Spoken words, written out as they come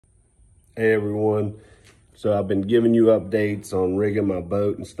Hey everyone, so I've been giving you updates on rigging my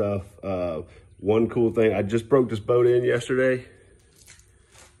boat and stuff. One cool thing, I just broke this boat in yesterday.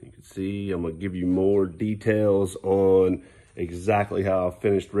 You can see I'm gonna give you more details on exactly how I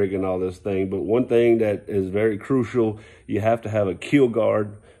finished rigging all this thing. But one thing that is very crucial, you have to have a keel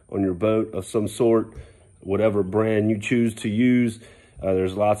guard on your boat of some sort, whatever brand you choose to use.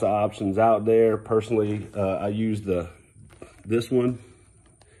 There's lots of options out there. Personally, I use this one.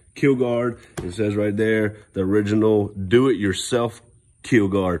 KeelGuard. It says right there, the original do-it-yourself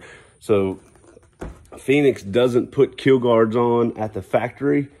KeelGuard. So Phoenix doesn't put keel guards on at the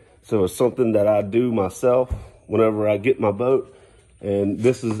factory, so it's something that I do myself whenever I get my boat. And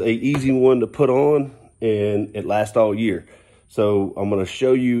this is a easy one to put on, and it lasts all year. So I'm gonna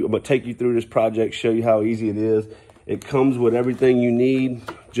show you, I'm gonna take you through this project, show you how easy it is. It comes with everything you need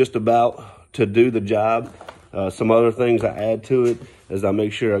just about to do the job. Some other things I add to it is I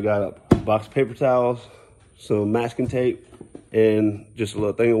make sure I got a box of paper towels, some masking tape, and just a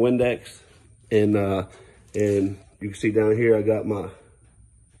little thing of Windex. And you can see down here I got my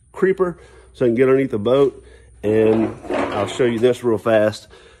creeper so I can get underneath the boat. And I'll show you this real fast.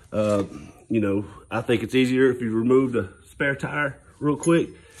 You know, I think it's easier if you remove the spare tire real quick.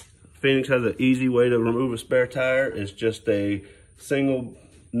 Phoenix has an easy way to remove a spare tire. It's just a single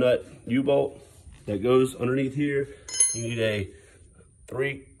nut U-bolt that goes underneath here. You need a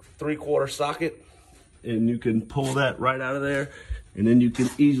three-quarter socket, and you can pull that right out of there, and then you can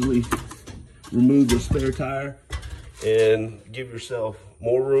easily remove the spare tire and give yourself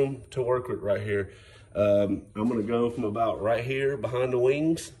more room to work with right here. I'm gonna go from about right here behind the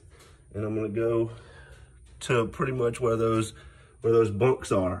wings, and I'm gonna go to pretty much where those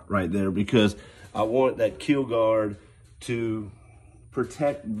bunks are right there, because I want that keel guard to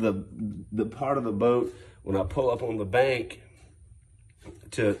protect the part of the boat when I pull up on the bank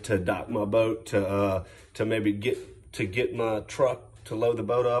to dock my boat, to maybe get my truck to load the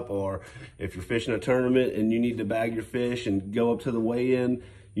boat up. Or if you're fishing a tournament and you need to bag your fish and go up to the weigh-in,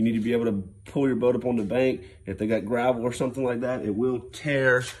 you need to be able to pull your boat up on the bank. If they got gravel or something like that, it will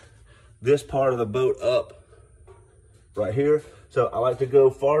tear this part of the boat up right here. So I like to go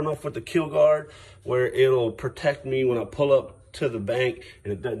far enough with the keel guard where it'll protect me when I pull up to the bank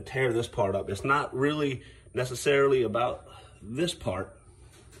and it doesn't tear this part up. It's not really necessarily about this part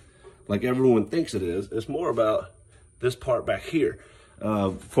like everyone thinks it is. It's more about this part back here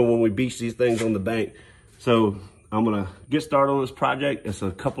for when we beach these things on the bank. So I'm gonna get started on this project. It's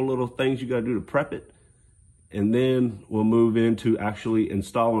a couple little things you gotta do to prep it, and then we'll move into actually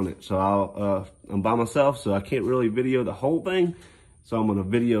installing it. So I'm by myself, so I can't really video the whole thing. So I'm gonna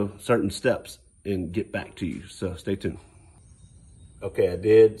video certain steps and get back to you. So stay tuned. Okay, I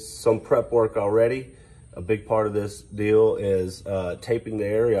did some prep work already. A big part of this deal is taping the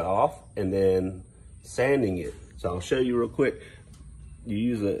area off and then sanding it. So I'll show you real quick. You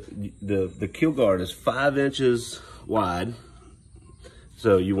use the keel guard is 5 inches wide.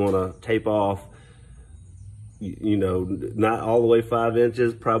 So you wanna tape off, you know, not all the way 5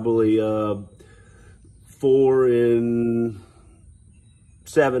 inches, probably 4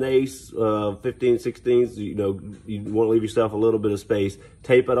 7/8, 15/16. You know, you want to leave yourself a little bit of space.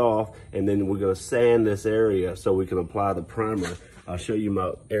 Tape it off, and then we're going to sand this area so we can apply the primer. I'll show you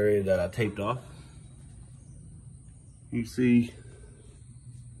my area that I taped off. You see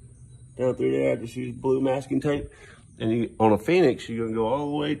down through there, I just use blue masking tape. And on a Phoenix, you're going to go all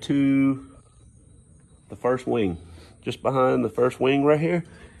the way to the first wing, just behind the first wing right here.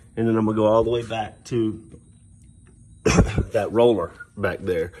 And then I'm going to go all the way back to that roller back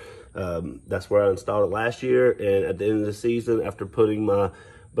there. That's where I installed it last year, and at the end of the season, after putting my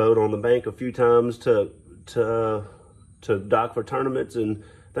boat on the bank a few times to dock for tournaments and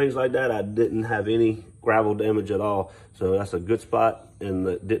things like that, I didn't have any gravel damage at all. So that's a good spot, and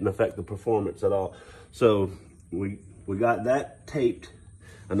it didn't affect the performance at all. So we got that taped.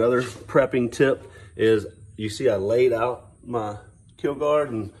 Another prepping tip is, you see I laid out my keel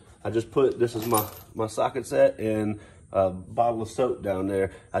guard, and I just put, this is my socket set and a bottle of soap down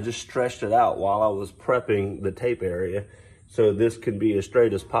there. I just stretched it out while I was prepping the tape area, so this can be as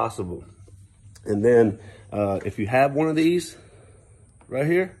straight as possible. And then if you have one of these right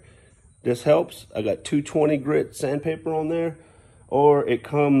here, this helps. I got 220 grit sandpaper on there, or it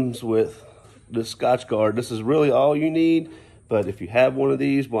comes with the Scotch Guard. This is really all you need, but if you have one of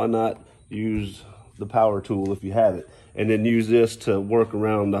these, why not use the power tool if you have it, and then use this to work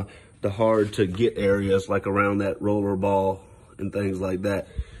around the hard to get areas, like around that roller ball and things like that.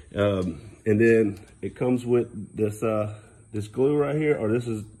 And then it comes with this this glue right here, or this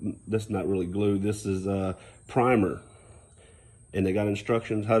is not really glue, this is primer. and they got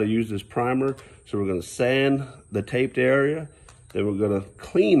instructions how to use this primer. So we're gonna sand the taped area, then we're gonna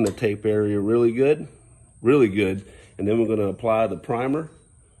clean the tape area really good, and then we're gonna apply the primer,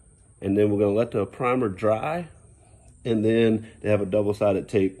 and then we're gonna let the primer dry, and then they have a double-sided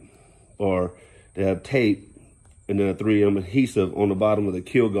tape, or they have tape and then a 3M adhesive on the bottom of the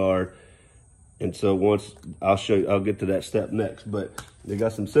KeelGuard. And so once I'll show you, I'll get to that step next, but they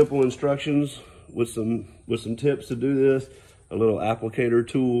got some simple instructions with some tips to do this, a little applicator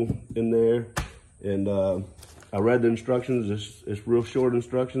tool in there. And I read the instructions. It's real short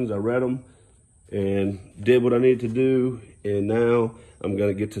instructions. I read them and did what I need to do. And now I'm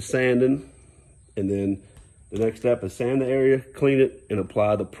gonna get to sanding. And then the next step is sand the area, clean it, and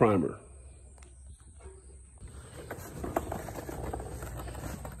apply the primer.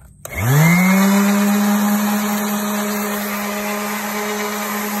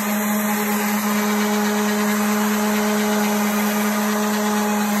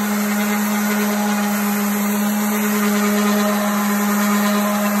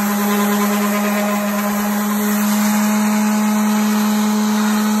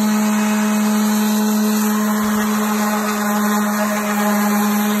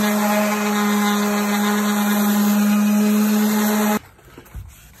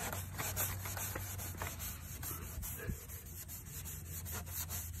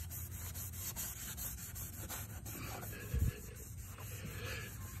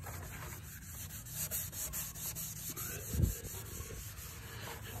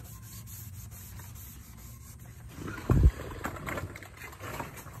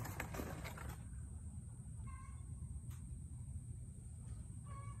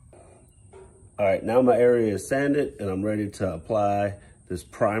 All right, now my area is sanded and I'm ready to apply this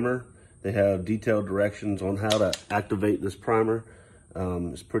primer. They have detailed directions on how to activate this primer.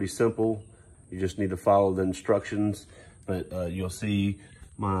 It's pretty simple. You just need to follow the instructions, but you'll see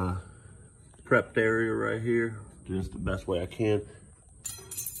my prepped area right here, just the best way I can.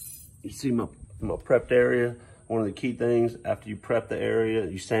 You see my prepped area. One of the key things, after you prep the area,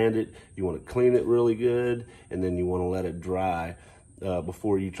 you sand it, you want to clean it really good, and then you want to let it dry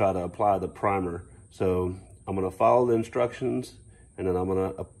before you try to apply the primer. So I'm gonna follow the instructions, and then I'm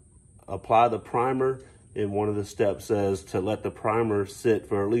gonna apply the primer. And one of the steps says to let the primer sit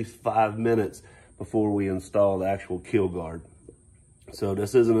for at least 5 minutes before we install the actual KeelGuard. So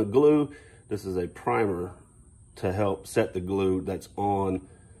this isn't a glue, this is a primer to help set the glue that's on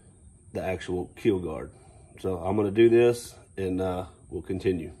the actual KeelGuard. So I'm gonna do this and we'll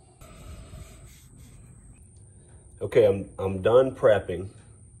continue. Okay, I'm done prepping.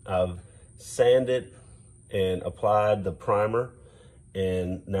 I've sanded and applied the primer,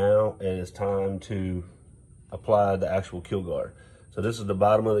 and now it is time to apply the actual KeelGuard. So this is the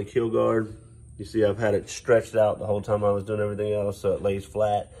bottom of the KeelGuard. You see I've had it stretched out the whole time I was doing everything else, so it lays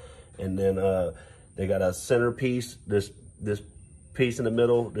flat. And then they got a center piece, this piece in the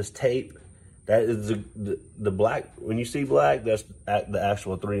middle, this tape. That is the black. When you see black, that's the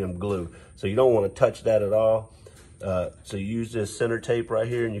actual 3M glue. So you don't want to touch that at all. So you use this center tape right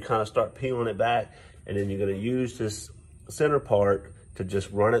here, and you kind of start peeling it back, and then you're going to use this center part to just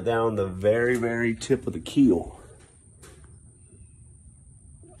run it down the very, very tip of the keel.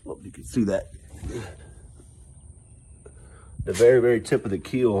 Hope you can see that. The very, very tip of the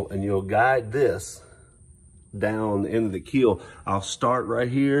keel, and you'll guide this down the end of the keel. I'll start right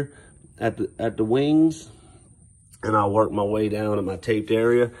here at the wings, and I'll work my way down at my taped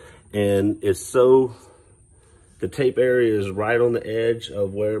area, and the tape area is right on the edge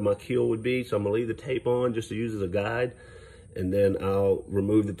of where my keel would be. So I'm gonna leave the tape on just to use as a guide. And then I'll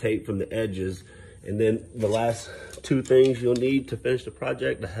remove the tape from the edges. And then the last two things you'll need to finish the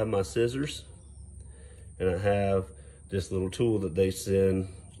project, I have my scissors, and I have this little tool that they send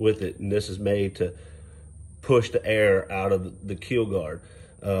with it. And this is made to push the air out of the KeelGuard.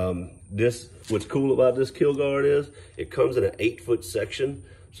 What's cool about this KeelGuard is it comes in an 8-foot section.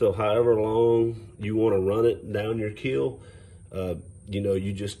 So however long you want to run it down your keel,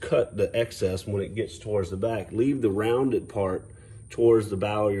 you just cut the excess when it gets towards the back. Leave the rounded part towards the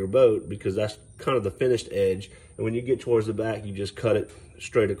bow of your boat, because that's kind of the finished edge. And when you get towards the back, you just cut it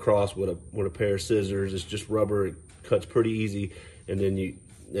straight across with a pair of scissors. It's just rubber. It cuts pretty easy, and then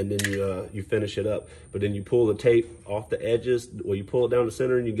you finish it up. But then you pull the tape off the edges. Well, you pull it down the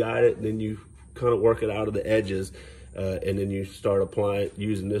center and you guide it, and then you kind of work it out of the edges. And then you start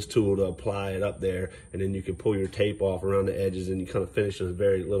using this tool to apply it up there, and then you can pull your tape off around the edges, and you kind of finish those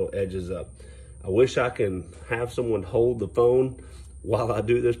very little edges up. I wish I can have someone hold the phone while I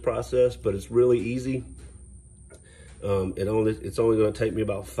do this process, but it's really easy. It's only going to take me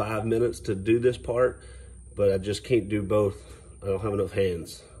about 5 minutes to do this part, but I just can't do both have enough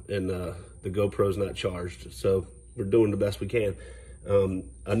hands, and the GoPro's not charged. So we're doing the best we can.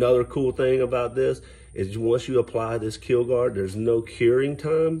 Another cool thing about this is once you apply this KeelGuard, there's no curing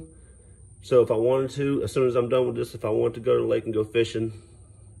time. So if I wanted to, as soon as I'm done with this, if I want to go to the lake and go fishing,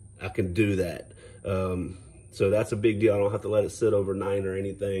 I can do that. So that's a big deal. I don't have to let it sit overnight or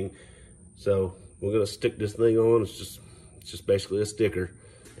anything. So we're gonna stick this thing on. It's just basically a sticker.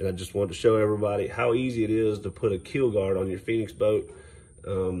 And I just wanted to show everybody how easy it is to put a KeelGuard on your Phoenix boat.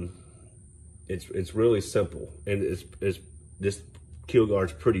 It's really simple, and this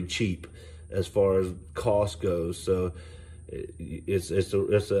KeelGuard's pretty cheap as far as cost goes. So it's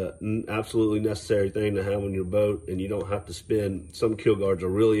an absolutely necessary thing to have on your boat, and you don't have to spend. Some KeelGuards are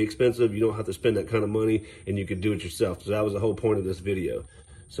really expensive. You don't have to spend that kind of money, and you can do it yourself. So that was the whole point of this video.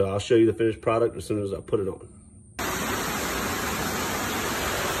 So I'll show you the finished product as soon as I put it on.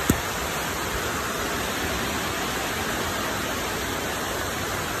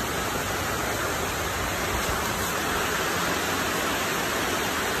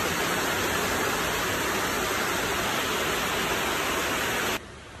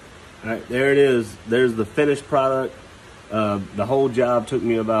 All right, there it is. There's the finished product. The whole job took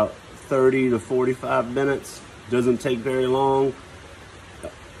me about 30 to 45 minutes. Doesn't take very long.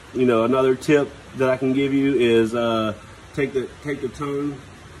 You know, another tip that I can give you is take the tone,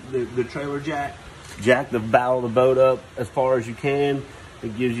 the trailer jack the bow of the boat up as far as you can.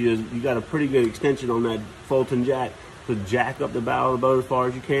 It gives you got a pretty good extension on that Fulton jack. So jack up the bow of the boat as far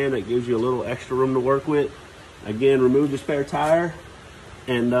as you can. That gives you a little extra room to work with. Again, remove the spare tire.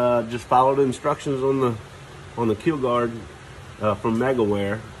 And just follow the instructions on the KeelGuard from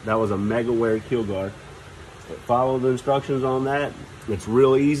Megaware. That was a Megaware KeelGuard. But follow the instructions on that. It's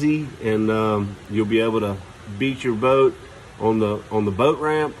real easy, and you'll be able to beat your boat on the boat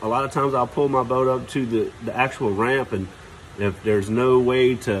ramp. A lot of times I'll pull my boat up to the actual ramp, and if there's no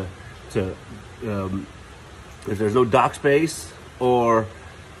way if there's no dock space, or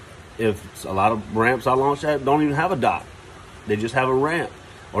if a lot of ramps I launch at don't even have a dock. They just have a ramp.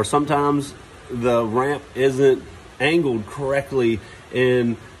 Or sometimes the ramp isn't angled correctly,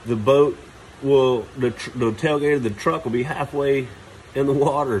 and the boat will, the tailgate of the truck will be halfway in the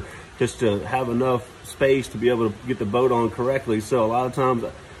water just to have enough space to be able to get the boat on correctly. So a lot of times,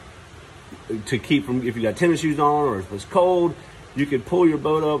 to keep from, if you got tennis shoes on or if it's cold, you could pull your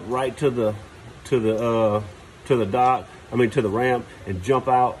boat up right to the dock, to the ramp, and jump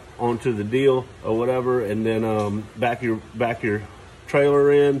out onto the deal or whatever, and then back your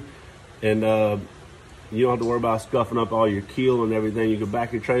trailer in, and you don't have to worry about scuffing up all your keel and everything. You can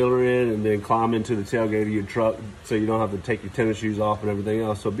back your trailer in and then climb into the tailgate of your truck, so you don't have to take your tennis shoes off and everything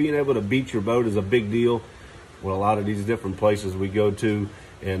else. So being able to beat your boat is a big deal with a lot of these different places we go to,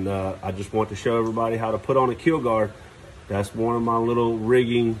 and I just want to show everybody how to put on a KeelGuard. That's one of my little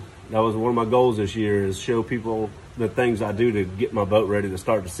rigging. That was one of my goals this year, is show people the things I do to get my boat ready to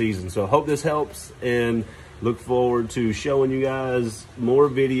start the season. So I hope this helps, and look forward to showing you guys more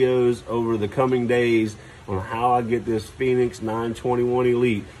videos over the coming days on how I get this Phoenix 921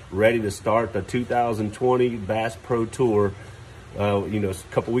 Elite ready to start the 2020 Bass Pro Tour. It's a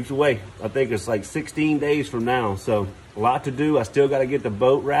couple weeks away. I think it's like 16 days from now. So a lot to do. I still got to get the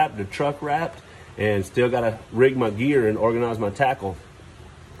boat wrapped, the truck wrapped, and still got to rig my gear and organize my tackle.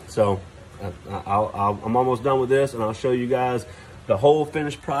 So I'm almost done with this, and I'll show you guys the whole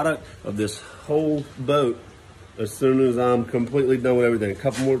finished product of this whole boat as soon as I'm completely done with everything. A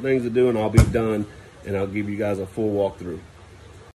couple more things to do, and I'll be done, and I'll give you guys a full walkthrough.